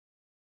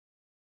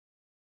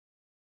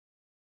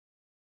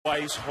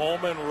Twice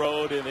home and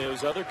road in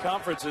those other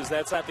conferences.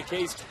 That's not the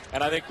case,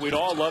 and I think we'd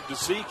all love to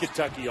see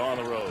Kentucky on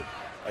the road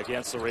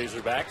against the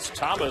Razorbacks.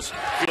 Thomas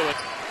feeling.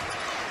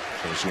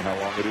 We'll see how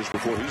long it is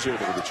before he's able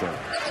to return.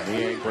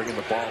 Niang bringing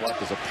the ball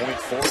up as a point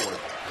forward.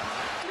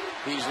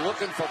 He's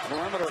looking for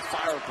perimeter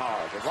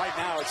firepower, but right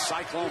now it's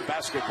Cyclone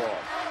basketball.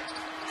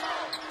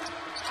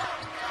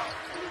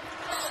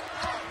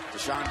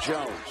 Deshaun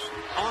Jones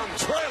on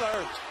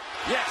trailer.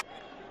 Yes.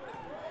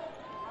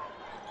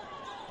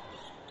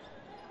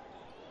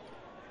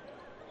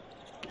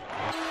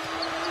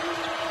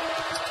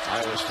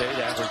 Iowa State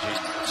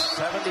averaging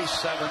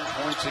 77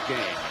 points a game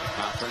in the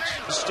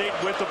conference. State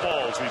with the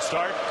ball as we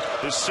start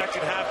this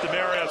second half. The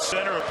Marriott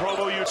Center of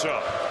Provo,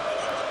 Utah.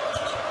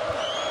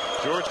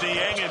 Georges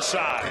Niang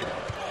inside.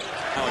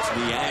 Now it's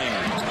Niang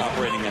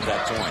operating at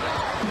that point.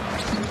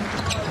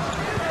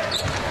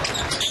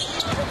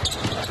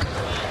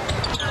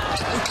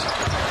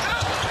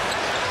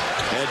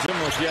 And Jim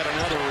was yet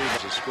another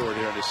reason. Scored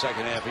here in the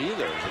second half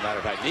either. As a matter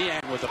of fact,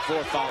 Niang with the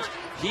 4 fouls.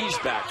 He's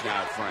back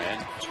now,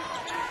 Fran.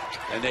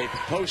 And they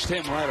post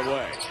him right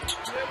away.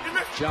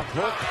 Jump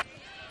hook.